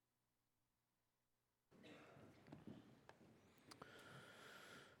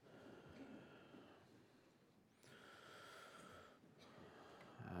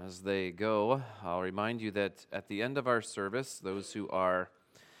as they go, I'll remind you that at the end of our service, those who are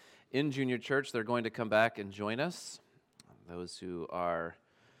in junior church, they're going to come back and join us. Those who are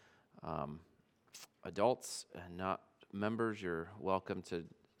adults and not members, you're welcome to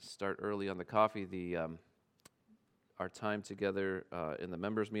start early on the coffee. Our time together in the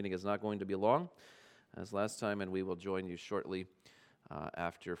members meeting is not going to be long as last time, and we will join you shortly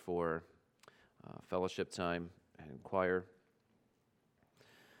after for fellowship time and choir.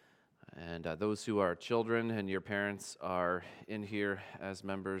 And those who are children and your parents are in here as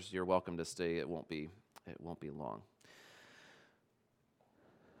members, you're welcome to stay. It won't be long.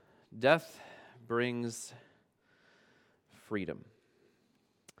 Death brings freedom.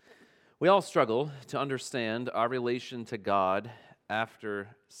 We all struggle to understand our relation to God after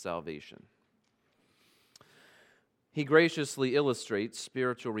salvation. He graciously illustrates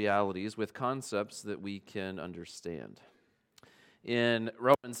spiritual realities with concepts that we can understand. In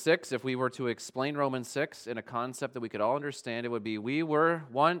Romans 6, if we were to explain Romans 6 in a concept that we could all understand, it would be we were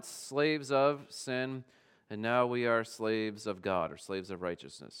once slaves of sin, and now we are slaves of God, or slaves of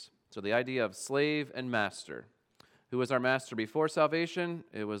righteousness. So the idea of slave and master. Who was our master before salvation?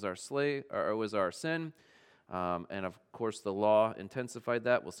 It was our slave, or it was our sin. And of course, the law intensified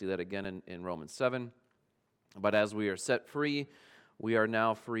that. We'll see that again in Romans 7. But as we are set free, we are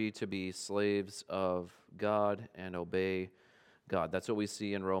now free to be slaves of God and obey God. That's what we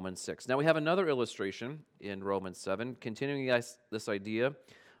see in Romans 6. Now we have another illustration in Romans 7, continuing this idea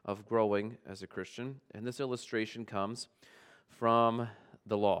of growing as a Christian. And this illustration comes from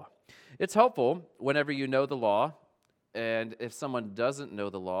the law. It's helpful whenever you know the law, and if someone doesn't know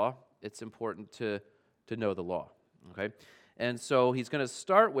the law, it's important to know the law. Okay? And so he's going to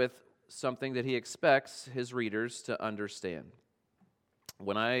start with something that he expects his readers to understand.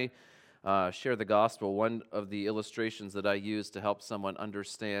 When I share the gospel, one of the illustrations that I use to help someone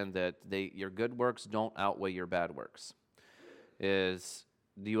understand that your good works don't outweigh your bad works is,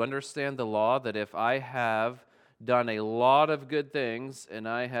 do you understand the law that if I have done a lot of good things and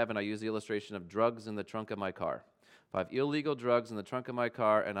I use the illustration of drugs in the trunk of my car. If I have illegal drugs in the trunk of my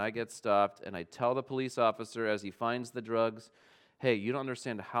car and I get stopped and I tell the police officer as he finds the drugs, hey, you don't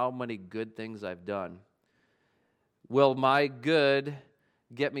understand how many good things I've done. Will my good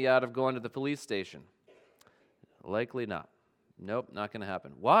get me out of going to the police station? Likely not. Nope, not going to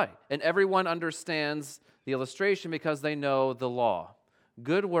happen. Why? And everyone understands the illustration because they know the law.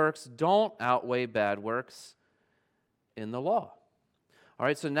 Good works don't outweigh bad works in the law. All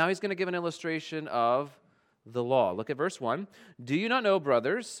right, so now he's going to give an illustration of the law. Look at verse 1. Do you not know,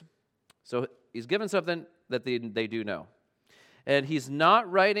 brothers? So he's given something that they do know. And he's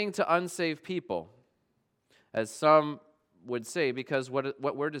not writing to unsaved people, as some would say, because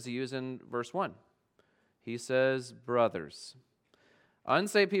what word does he use in verse 1? He says brothers.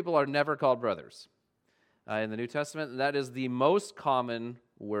 Unsaved people are never called brothers. In the New Testament, that is the most common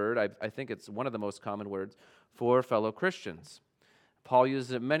word. I think it's one of the most common words for fellow Christians. Paul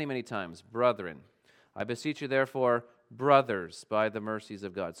uses it many, many times, brethren. I beseech you, therefore, brothers, by the mercies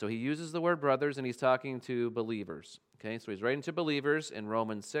of God. So he uses the word brothers, and he's talking to believers. Okay, so he's writing to believers in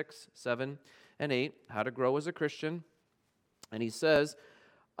Romans 6, 7, and 8, how to grow as a Christian. And he says,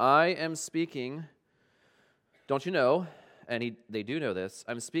 I am speaking, don't you know, and they do know this,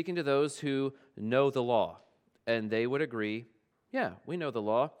 I'm speaking to those who know the law. And they would agree, yeah, we know the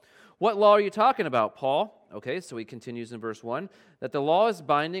law. What law are you talking about, Paul? Okay, so he continues in verse 1, that the law is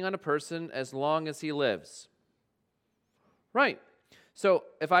binding on a person as long as he lives. Right. So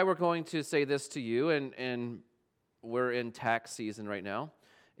if I were going to say this to you, and we're in tax season right now,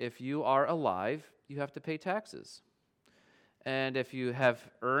 if you are alive, you have to pay taxes. And if you have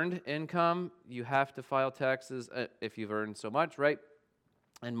earned income, you have to file taxes if you've earned so much, right?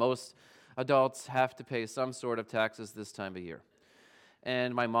 And most adults have to pay some sort of taxes this time of year.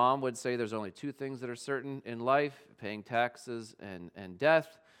 And my mom would say there's only two things that are certain in life, paying taxes and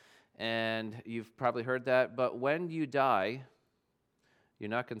death. And you've probably heard that. But when you die,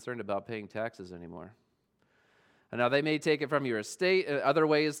 you're not concerned about paying taxes anymore. And now they may take it from your estate, other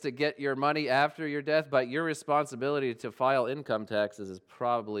ways to get your money after your death, but your responsibility to file income taxes is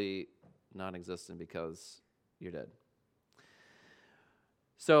probably non-existent because you're dead.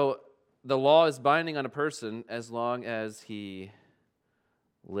 So the law is binding on a person as long as he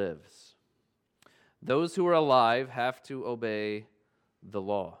lives. Those who are alive have to obey the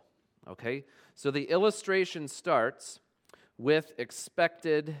law. Okay? So the illustration starts with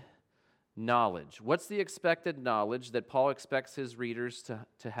expected knowledge. What's the expected knowledge that Paul expects his readers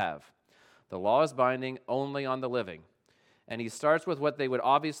to have? The law is binding only on the living. And he starts with what they would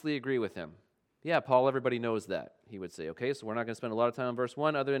obviously agree with him. Yeah, Paul, everybody knows that, he would say. Okay, so we're not going to spend a lot of time on verse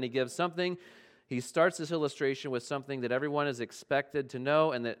 1 other than he gives something. He starts this illustration with something that everyone is expected to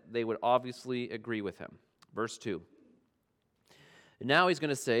know and that they would obviously agree with him. Verse 2. Now he's going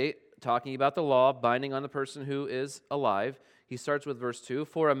to say, talking about the law binding on the person who is alive, he starts with verse 2.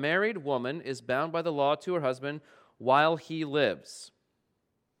 For a married woman is bound by the law to her husband while he lives.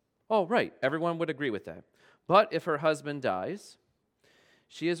 Oh, right, everyone would agree with that. But if her husband dies,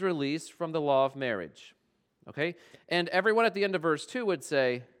 she is released from the law of marriage. Okay? And everyone at the end of verse 2 would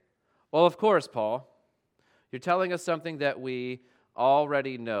say, well, of course, Paul, you're telling us something that we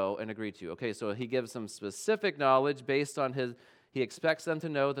already know and agree to. Okay, so he gives some specific knowledge based on he expects them to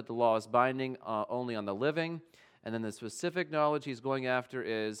know that the law is binding only on the living. And then the specific knowledge he's going after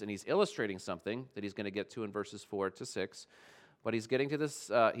is, and he's illustrating something that he's going to get to in verses 4 to 6. But he's getting to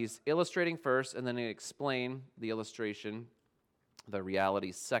this, he's illustrating first, and then he explain the illustration, the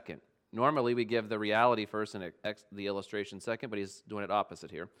reality second. Normally we give the reality first and the illustration second, but he's doing it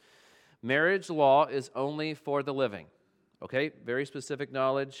opposite here. Marriage law is only for the living. Okay, very specific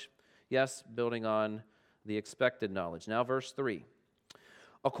knowledge. Yes, building on the expected knowledge. Now verse 3.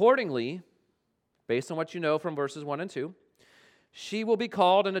 Accordingly, based on what you know from verses 1 and 2, she will be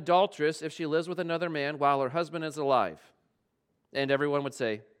called an adulteress if she lives with another man while her husband is alive. And everyone would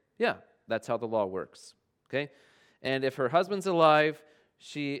say, yeah, that's how the law works. Okay? And if her husband's alive,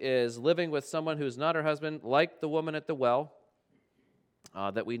 she is living with someone who's not her husband, like the woman at the well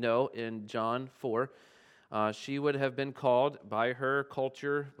that we know in John 4. She would have been called by her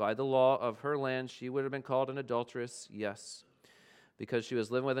culture, by the law of her land, she would have been called an adulteress, yes, because she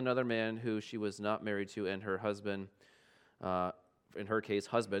was living with another man who she was not married to, and her husband, in her case,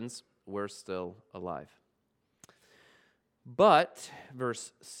 husbands, were still alive. But,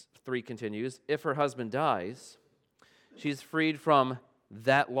 verse 3 continues, if her husband dies, she's freed from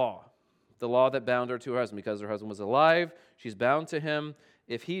that law, the law that bound her to her husband. Because her husband was alive, she's bound to him.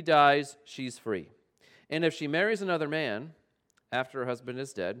 If he dies, she's free. And if she marries another man after her husband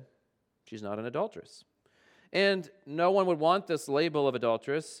is dead, she's not an adulteress. And no one would want this label of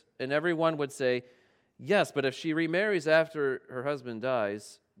adulteress, and everyone would say, yes, but if she remarries after her husband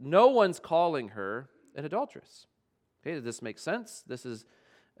dies, no one's calling her an adulteress. Okay, does this make sense? This is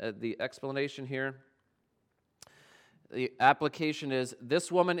the explanation here. The application is,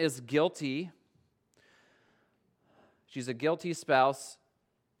 this woman is guilty. She's a guilty spouse.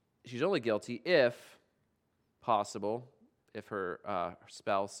 She's only guilty if possible, if her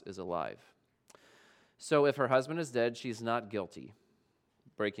spouse is alive. So if her husband is dead, she's not guilty,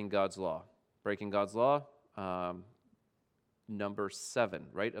 breaking God's law. Breaking God's law, number 7,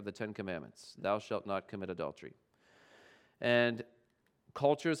 right, of the 10 Commandments. Thou shalt not commit adultery. And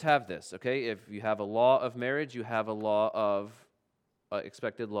cultures have this, okay? If you have a law of marriage, you have a law of,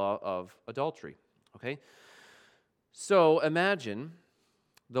 expected law of adultery, okay? So imagine,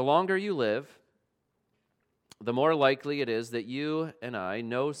 the longer you live, the more likely it is that you and I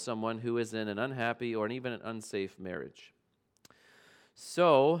know someone who is in an unhappy or even an unsafe marriage.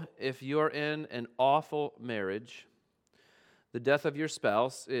 So, if you're in an awful marriage, the death of your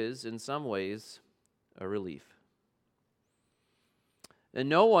spouse is, in some ways, a relief. And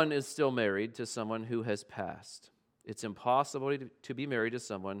no one is still married to someone who has passed. It's impossible to be married to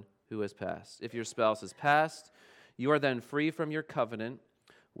someone who has passed. If your spouse has passed, you are then free from your covenant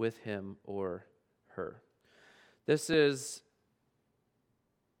with him or her. This is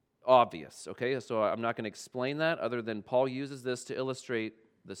obvious, okay? So I'm not going to explain that other than Paul uses this to illustrate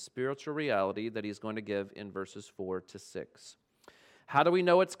the spiritual reality that he's going to give in verses 4 to 6. How do we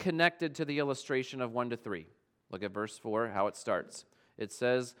know it's connected to the illustration of 1 to 3? Look at verse 4, how it starts. It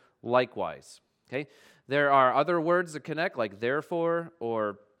says, likewise, okay? There are other words that connect, like therefore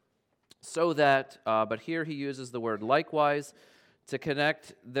or so that, but here he uses the word likewise to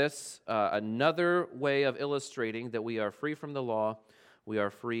connect this, another way of illustrating that we are free from the law, we are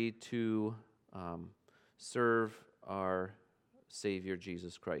free to serve our Savior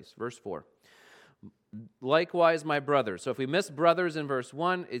Jesus Christ. Verse 4, likewise, my brothers. So if we miss brothers in verse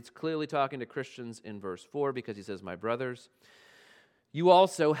 1, it's clearly talking to Christians in verse 4 because he says, my brothers, you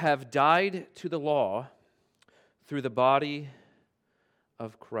also have died to the law through the body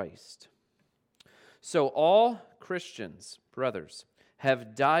of Christ. So all Christians, brothers,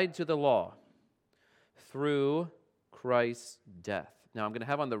 have died to the law through Christ's death. Now, I'm going to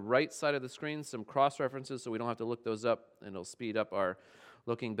have on the right side of the screen some cross-references so we don't have to look those up, and it'll speed up our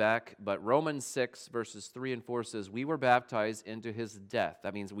looking back. But Romans 6, verses 3 and 4 says, we were baptized into his death.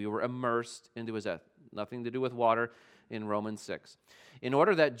 That means we were immersed into his death. Nothing to do with water. in Romans 6. In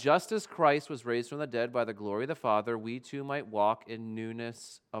order that just as Christ was raised from the dead by the glory of the Father, we too might walk in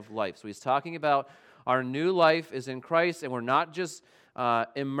newness of life. So he's talking about our new life is in Christ, and we're not just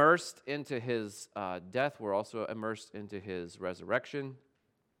immersed into his death, we're also immersed into his resurrection,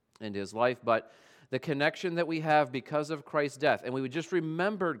 into his life, but the connection that we have because of Christ's death, and we just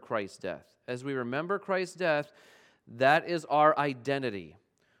remembered Christ's death. As we remember Christ's death, that is our identity.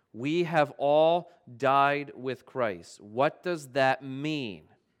 We have all died with Christ. What does that mean?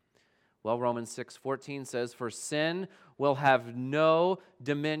 Well, Romans 6:14 says, "For sin will have no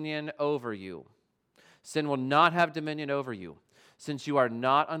dominion over you." Sin will not have dominion over you, since you are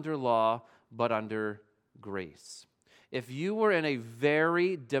not under law, but under grace. If you were in a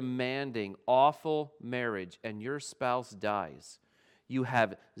very demanding, awful marriage and your spouse dies, you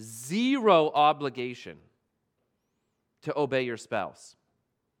have zero obligation to obey your spouse.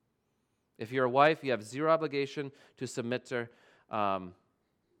 If you're a wife, you have zero obligation to submit to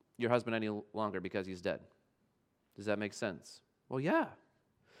your husband any longer because he's dead. Does that make sense? Well, yeah.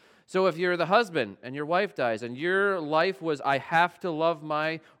 So if you're the husband and your wife dies and your life was, I have to love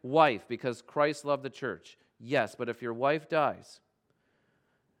my wife because Christ loved the church. Yes, but if your wife dies,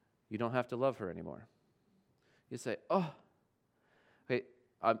 you don't have to love her anymore. You say, oh, okay,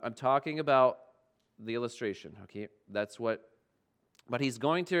 I'm talking about the illustration, okay? That's what, but he's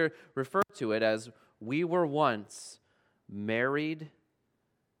going to refer to it as we were once married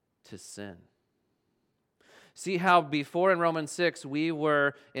to sin. See how before in Romans 6 we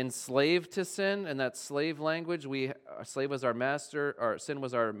were enslaved to sin, and that slave language, slave was our master, or sin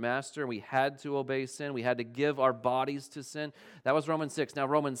was our master, and we had to obey sin. We had to give our bodies to sin. That was Romans 6. Now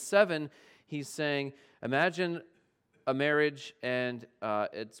Romans 7, he's saying, imagine a marriage, and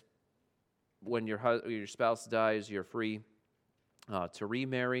it's when your spouse dies, you're free to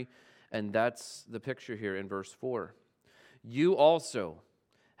remarry, and that's the picture here in verse 4. You also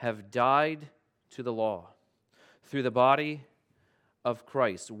have died to the law through the body of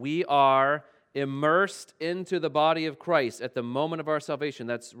Christ. We are immersed into the body of Christ at the moment of our salvation.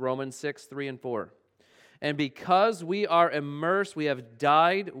 That's Romans 6, 3 and 4. And because we are immersed, we have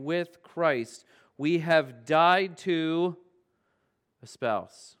died with Christ. We have died to a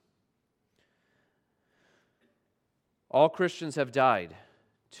spouse. All Christians have died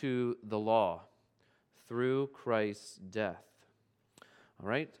to the law through Christ's death. All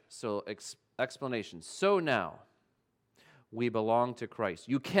right? So explanation. So now, we belong to Christ.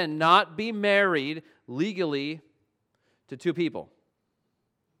 You cannot be married legally to two people.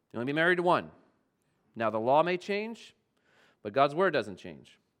 You only be married to one. Now, the law may change, but God's word doesn't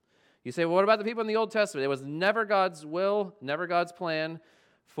change. You say, well, what about the people in the Old Testament? It was never God's will, never God's plan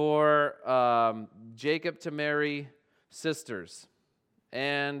for Jacob to marry sisters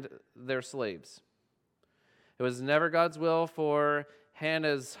and their slaves. It was never God's will for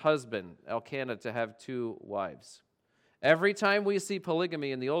Hannah's husband, Elkanah, to have two wives. Every time we see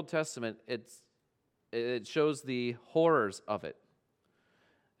polygamy in the Old Testament, it shows the horrors of it.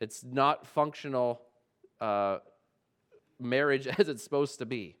 It's not functional marriage as it's supposed to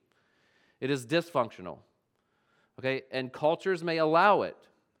be. It is dysfunctional. Okay, and cultures may allow it,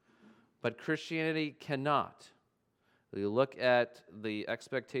 but Christianity cannot. You look at the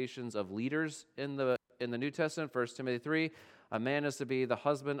expectations of leaders in the New Testament, 1 Timothy 3, a man is to be the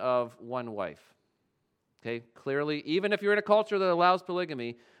husband of one wife. Okay, clearly, even if you're in a culture that allows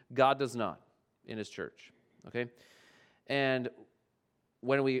polygamy, God does not in his church. Okay, and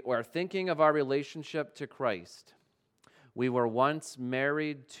when we are thinking of our relationship to Christ, we were once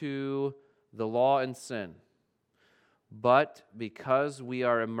married to the law and sin, but because we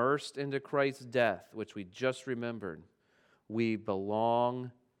are immersed into Christ's death, which we just remembered, we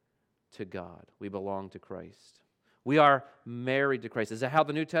belong to God. We belong to Christ. We are married to Christ. Is that how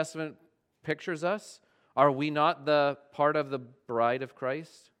the New Testament pictures us? Are we not the part of the bride of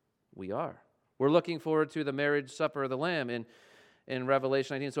Christ? We are. We're looking forward to the marriage supper of the Lamb in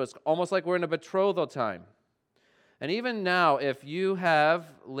Revelation 19. So it's almost like we're in a betrothal time. And even now, if you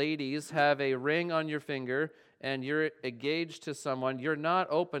ladies have a ring on your finger and you're engaged to someone, you're not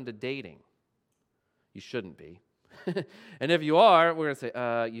open to dating. You shouldn't be. And if you are, we're going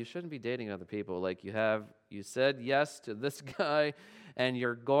to say, you shouldn't be dating other people. Like you said yes to this guy, and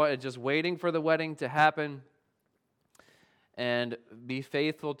you're just waiting for the wedding to happen. And be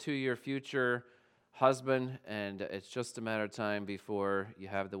faithful to your future husband, and it's just a matter of time before you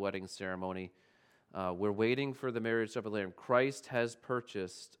have the wedding ceremony. We're waiting for the marriage supper of the Lamb. Christ has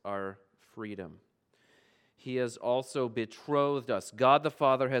purchased our freedom. He has also betrothed us. God the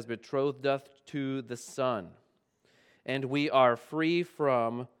Father has betrothed us to the Son. And we are free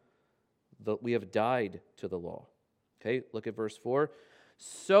we have died to the law. Okay, look at verse 4.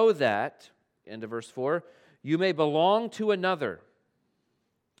 So that, end of verse 4, you may belong to another.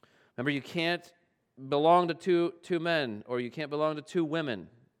 Remember, you can't belong to two men, or you can't belong to two women.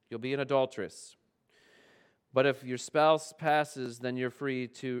 You'll be an adulteress. But if your spouse passes, then you're free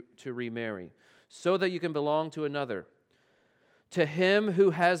to remarry, so that you can belong to another. To him who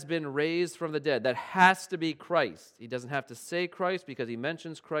has been raised from the dead. That has to be Christ. He doesn't have to say Christ because he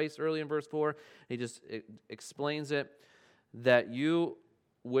mentions Christ early in verse 4. He just explains it, that you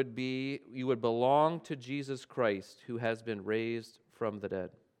would belong to Jesus Christ, who has been raised from the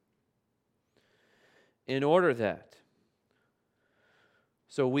dead. In order that,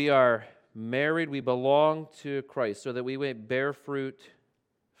 so we are married, we belong to Christ, so that we may bear fruit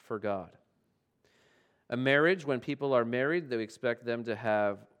for God. A marriage, when people are married, they expect them to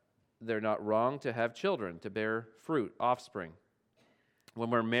have, they're not wrong to have children, to bear fruit, offspring. When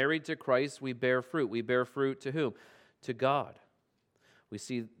we're married to Christ, we bear fruit. We bear fruit to whom? To God. We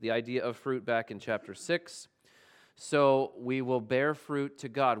see the idea of fruit back in chapter 6. So we will bear fruit to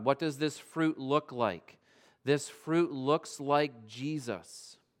God. What does this fruit look like? This fruit looks like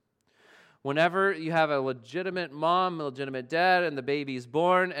Jesus. Whenever you have a legitimate mom, a legitimate dad, and the baby's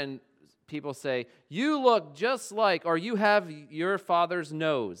born, and people say, you look just like, or you have your father's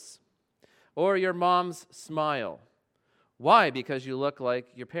nose, or your mom's smile. Why? Because you look like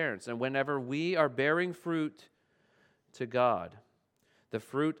your parents. And whenever we are bearing fruit to God, the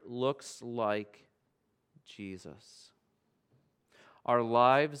fruit looks like Jesus. Our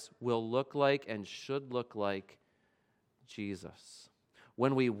lives will look like and should look like Jesus.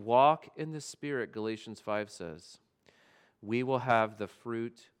 When we walk in the Spirit, Galatians 5 says, we will have the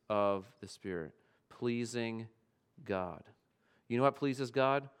fruit of the Spirit, pleasing God. You know what pleases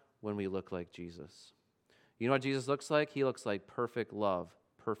God? When we look like Jesus. You know what Jesus looks like? He looks like perfect love,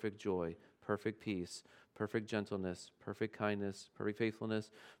 perfect joy, perfect peace, perfect gentleness, perfect kindness, perfect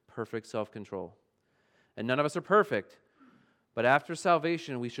faithfulness, perfect self-control. And none of us are perfect, but after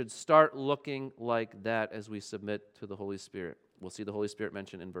salvation, we should start looking like that as we submit to the Holy Spirit. We'll see the Holy Spirit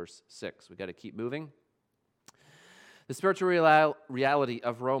mentioned in verse 6. We've got to keep moving. The spiritual reality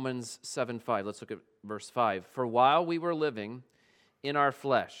of Romans 7:5. Let's look at verse 5. For while we were living in our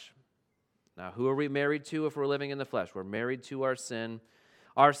flesh. Now, who are we married to if we're living in the flesh? We're married to our sin,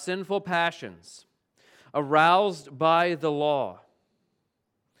 our sinful passions, aroused by the law.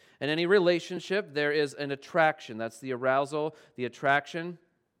 In any relationship, there is an attraction. That's the arousal, the attraction.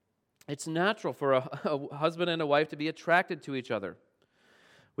 It's natural for a husband and a wife to be attracted to each other.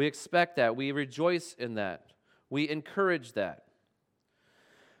 We expect that. We rejoice in that. We encourage that.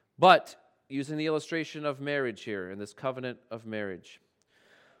 But, using the illustration of marriage here, in this covenant of marriage,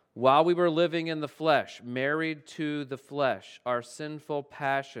 while we were living in the flesh, married to the flesh, our sinful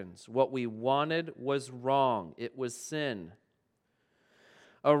passions, what we wanted was wrong. It was sin.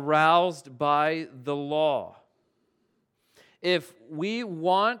 Aroused by the law. If we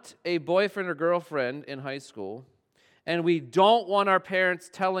want a boyfriend or girlfriend in high school, and we don't want our parents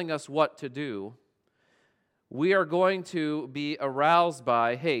telling us what to do, we are going to be aroused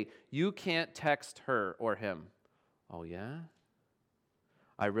by, hey, you can't text her or him. Oh, yeah?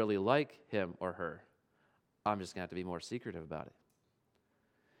 I really like him or her. I'm just going to have to be more secretive about it.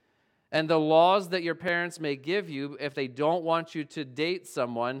 And the laws that your parents may give you, if they don't want you to date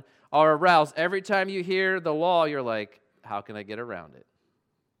someone, are aroused. Every time you hear the law, you're like, how can I get around it?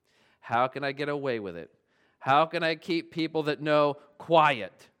 How can I get away with it? How can I keep people that know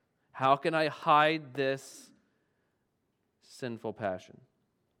quiet? How can I hide this sinful passion?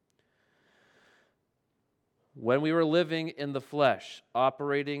 When we were living in the flesh,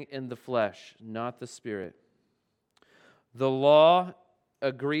 operating in the flesh, not the Spirit, the law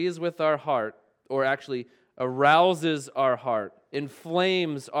agrees with our heart, or actually arouses our heart,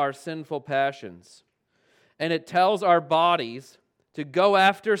 inflames our sinful passions, and it tells our bodies to go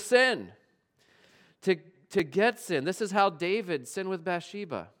after sin, to get sin. This is how David sinned with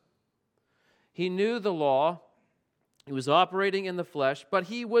Bathsheba. He knew the law, he was operating in the flesh, but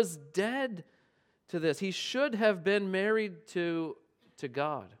he was dead to this. He should have been married to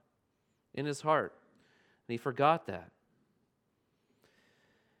God in his heart, and he forgot that.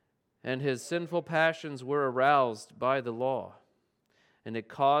 And his sinful passions were aroused by the law, and it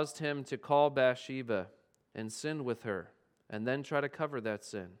caused him to call Bathsheba and sin with her, and then try to cover that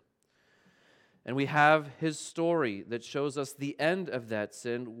sin. And we have his story that shows us the end of that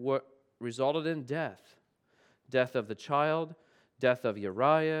sin, what resulted in death. Death of the child, death of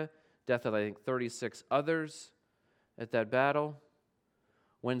Uriah, death of, I think, 36 others at that battle.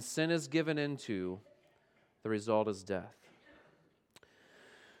 When sin is given into, the result is death.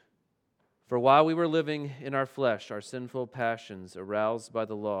 For while we were living in our flesh, our sinful passions, aroused by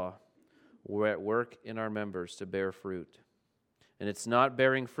the law, were at work in our members to bear fruit. And it's not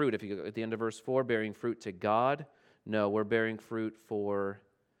bearing fruit. If you go at the end of verse 4, bearing fruit to God. No, we're bearing fruit for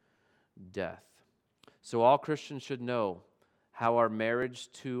death. So all Christians should know how our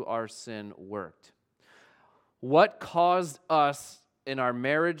marriage to our sin worked. What caused us in our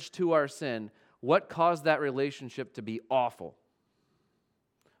marriage to our sin, what caused that relationship to be awful?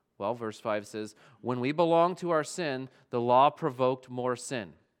 Well, verse 5 says, when we belonged to our sin, the law provoked more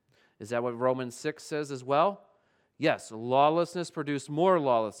sin. Is that what Romans 6 says as well? Yes, lawlessness produced more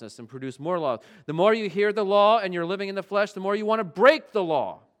lawlessness and produced more law. The more you hear the law and you're living in the flesh, the more you want to break the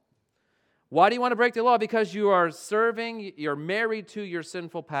law. Why do you want to break the law? Because you are you're married to your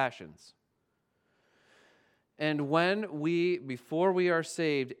sinful passions. And before we are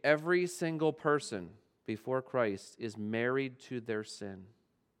saved, every single person before Christ is married to their sin.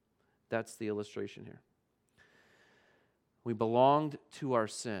 That's the illustration here. We belonged to our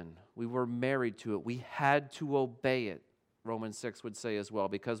sin. We were married to it. We had to obey it, Romans 6 would say as well.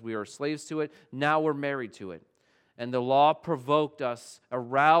 Because we are slaves to it, now we're married to it. And the law provoked us,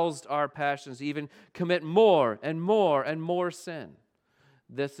 aroused our passions to even commit more and more and more sin.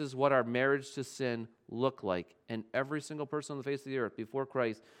 This is what our marriage to sin looked like. And every single person on the face of the earth before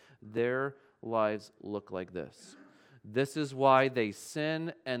Christ, their lives look like this. This is why they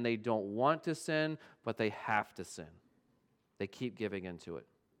sin, and they don't want to sin, but they have to sin. They keep giving into it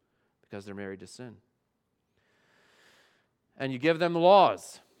because they're married to sin. And you give them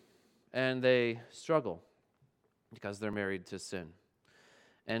laws, and they struggle because they're married to sin.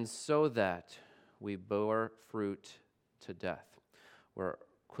 And so that we bore fruit to death. We're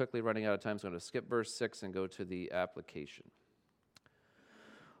quickly running out of time, so I'm going to skip verse 6 and go to the application.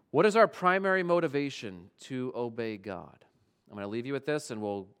 What is our primary motivation to obey God? I'm going to leave you with this, and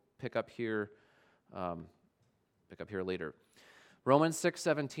we'll pick up here later. Romans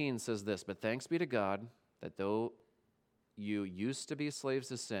 6:17 says this, but thanks be to God that though you used to be slaves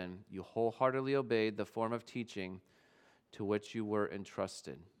to sin, you wholeheartedly obeyed the form of teaching to which you were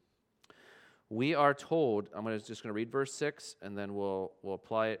entrusted. We are told, just going to read verse 6, and then we'll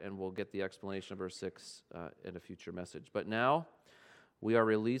apply it, and we'll get the explanation of verse 6 in a future message. But now we are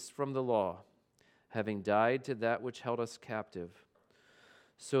released from the law, having died to that which held us captive,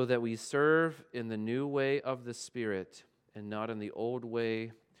 so that we serve in the new way of the Spirit and not in the old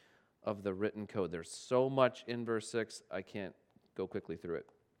way of the written code. There's so much in verse 6, I can't go quickly through it.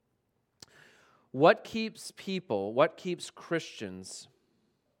 What keeps Christians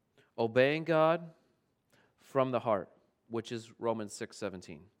obeying God from the heart, which is Romans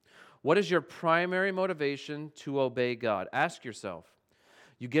 6:17? What is your primary motivation to obey God? Ask yourself.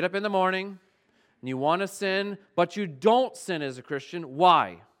 You get up in the morning and you want to sin, but you don't sin as a Christian.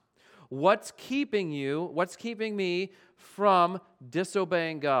 Why? What's keeping me from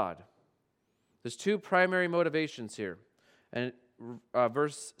disobeying God? There's two primary motivations here. And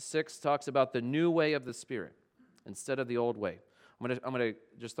verse 6 talks about the new way of the Spirit instead of the old way. I'm going to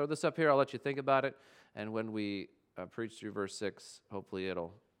just throw this up here. I'll let you think about it. And when we preach through verse 6, hopefully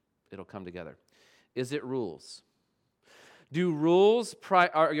it'll come together. Is it rules? Do rules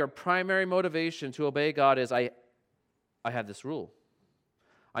are your primary motivation to obey God? Is I have this rule.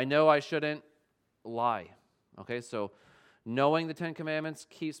 I know I shouldn't lie. Okay, so knowing the Ten Commandments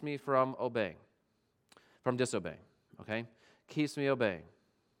keeps me from disobeying. Okay, keeps me obeying.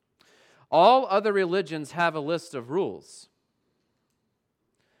 All other religions have a list of rules.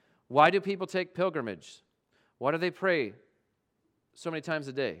 Why do people take pilgrimage? Why do they pray so many times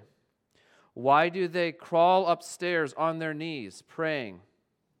a day? Why do they crawl upstairs on their knees praying?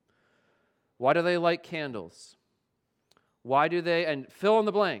 Why do they light candles? Why do they, and fill in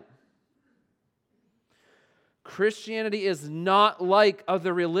the blank. Christianity is not like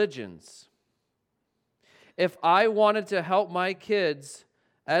other religions. If I wanted to help my kids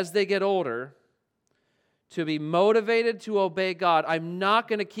as they get older to be motivated to obey God, I'm not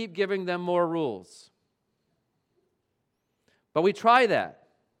going to keep giving them more rules. But we try that.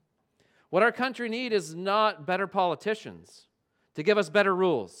 What our country needs is not better politicians to give us better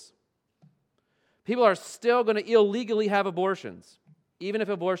rules. People are still going to illegally have abortions, even if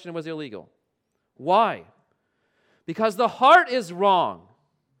abortion was illegal. Why? Because the heart is wrong.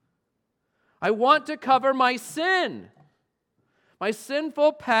 I want to cover my sin. My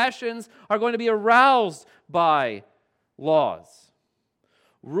sinful passions are going to be aroused by laws.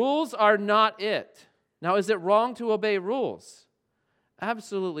 Rules are not it. Now, is it wrong to obey rules?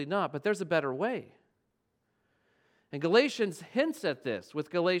 Absolutely not, but there's a better way. And Galatians hints at this with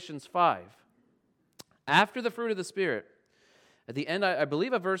Galatians 5. After the fruit of the Spirit, At the end, I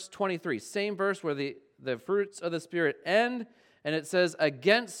believe of verse 23, same verse where the fruits of the Spirit end, and it says,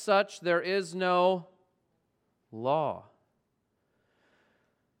 against such there is no law.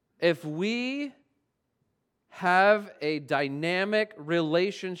 If we have a dynamic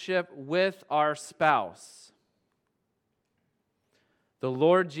relationship with our spouse, the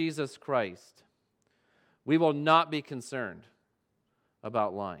Lord Jesus Christ, we will not be concerned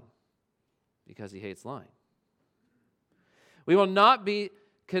about lying because he hates lying. We will not be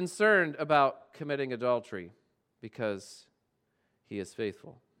concerned about committing adultery because he is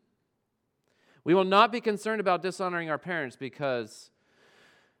faithful. We will not be concerned about dishonoring our parents because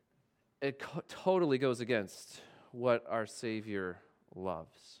it totally goes against what our Savior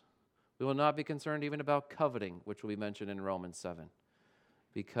loves. We will not be concerned even about coveting, which will be mentioned in Romans 7,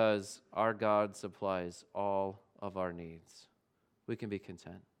 because our God supplies all of our needs. We can be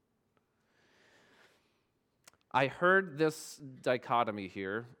content. I heard this dichotomy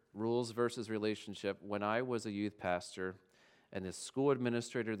here, rules versus relationship, when I was a youth pastor, and this school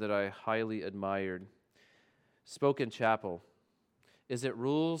administrator that I highly admired spoke in chapel. Is it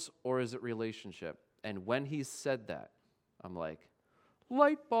rules or is it relationship? And when he said that, I'm like,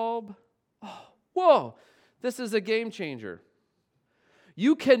 light bulb. Oh, whoa, this is a game changer.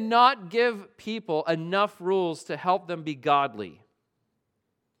 You cannot give people enough rules to help them be godly.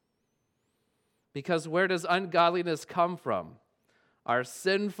 Because where does ungodliness come from? Our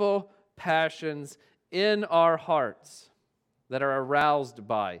sinful passions in our hearts that are aroused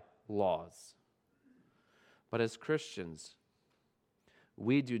by laws. But as Christians,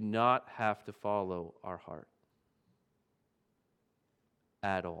 we do not have to follow our heart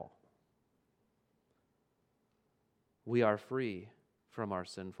at all. We are free from our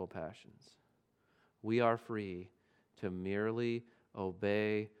sinful passions. We are free to merely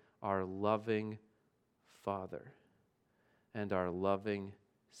obey our loving Father and our loving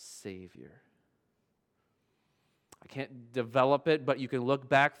Savior. I can't develop it, but you can look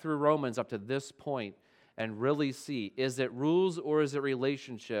back through Romans up to this point and really see, is it rules or is it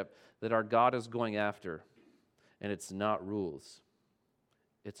relationship that our God is going after? And it's not rules.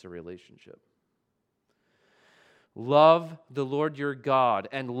 It's a relationship. Love the Lord your God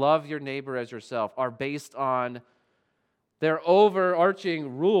and love your neighbor as yourself are based on their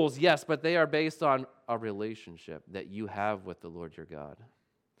overarching rules, yes, but they are based on a relationship that you have with the Lord your God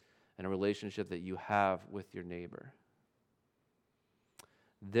and a relationship that you have with your neighbor.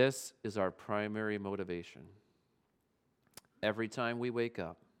 This is our primary motivation. Every time we wake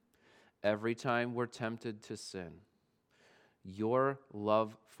up, every time we're tempted to sin, your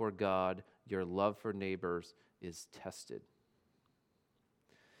love for God, your love for neighbors is tested.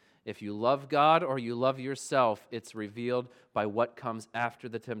 If you love God or you love yourself, it's revealed by what comes after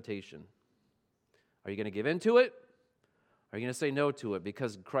the temptation. Are you going to give in to it? Are you going to say no to it?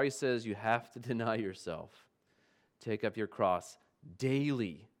 Because Christ says you have to deny yourself. Take up your cross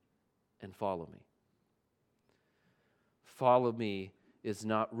daily and follow me. Follow me is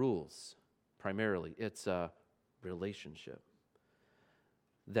not rules, primarily. It's a relationship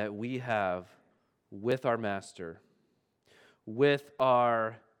that we have with our Master, with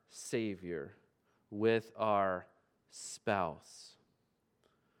our Savior, with our spouse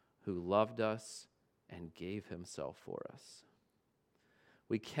who loved us and gave himself for us.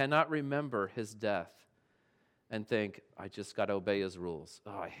 We cannot remember his death and think, I just got to obey his rules.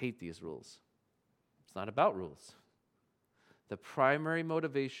 Oh, I hate these rules. It's not about rules. The primary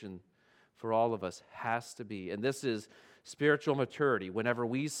motivation for all of us has to be, and this is spiritual maturity, whenever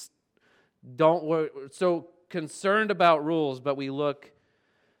we're so concerned about rules, but we look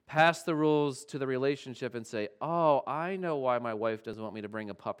past the rules to the relationship and say, oh, I know why my wife doesn't want me to bring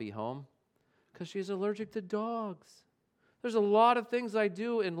a puppy home. Because she's allergic to dogs. There's a lot of things I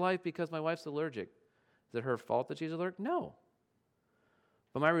do in life because my wife's allergic. Is it her fault that she's allergic? No.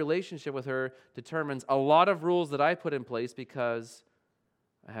 But my relationship with her determines a lot of rules that I put in place because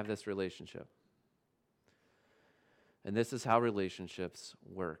I have this relationship. And this is how relationships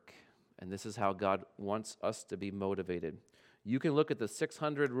work. And this is how God wants us to be motivated. You can look at the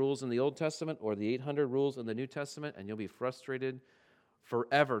 600 rules in the Old Testament or the 800 rules in the New Testament, and you'll be frustrated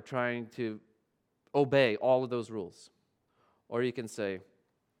forever trying to obey all of those rules. Or you can say,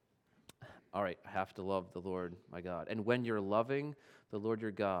 all right, I have to love the Lord my God. And when you're loving the Lord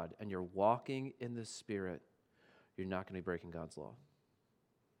your God and you're walking in the Spirit, you're not going to be breaking God's law.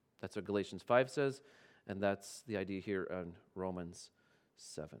 That's what Galatians 5 says, and that's the idea here on Romans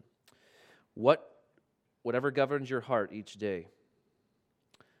 7. Whatever governs your heart each day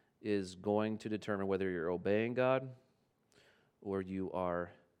is going to determine whether you're obeying God or you are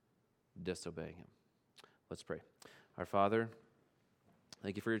disobeying him. Let's pray. Our Father,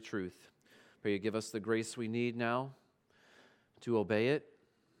 Thank you for your truth. Pray you give us the grace we need now to obey it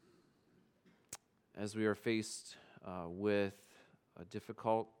as we are faced with a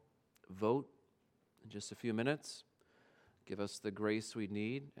difficult vote in just a few minutes. Give us the grace we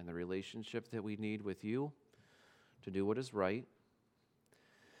need and the relationship that we need with you to do what is right,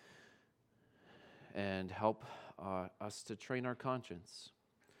 and help us to train our conscience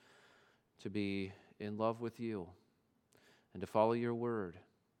to be in love with you and to follow your word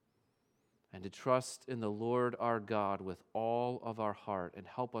and to trust in the Lord our God with all of our heart, and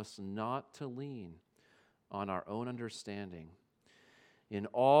help us not to lean on our own understanding. In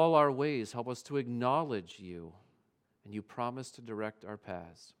all our ways, help us to acknowledge you, and you promise to direct our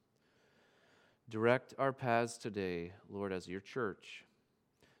paths. Direct our paths today, Lord, as your church,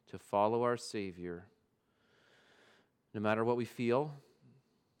 to follow our Savior. No matter what we feel,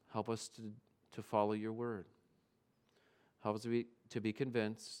 help us to follow your word. Help us to be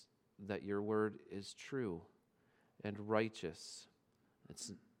convinced that your word is true and righteous.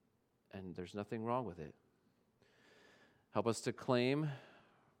 And there's nothing wrong with it. Help us to claim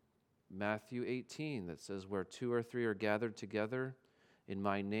Matthew 18 that says, where 2 or 3 are gathered together in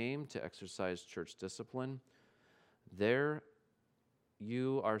my name to exercise church discipline, there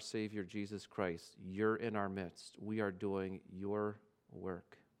you, our Savior Jesus Christ, you're in our midst. We are doing your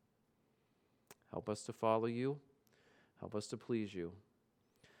work. Help us to follow you. Help us to please you.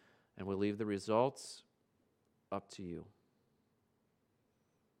 And we'll leave the results up to you.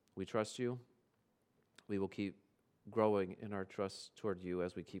 We trust you. We will keep growing in our trust toward you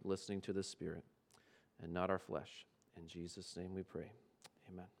as we keep listening to the Spirit and not our flesh. In Jesus' name we pray.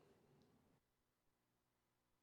 Amen.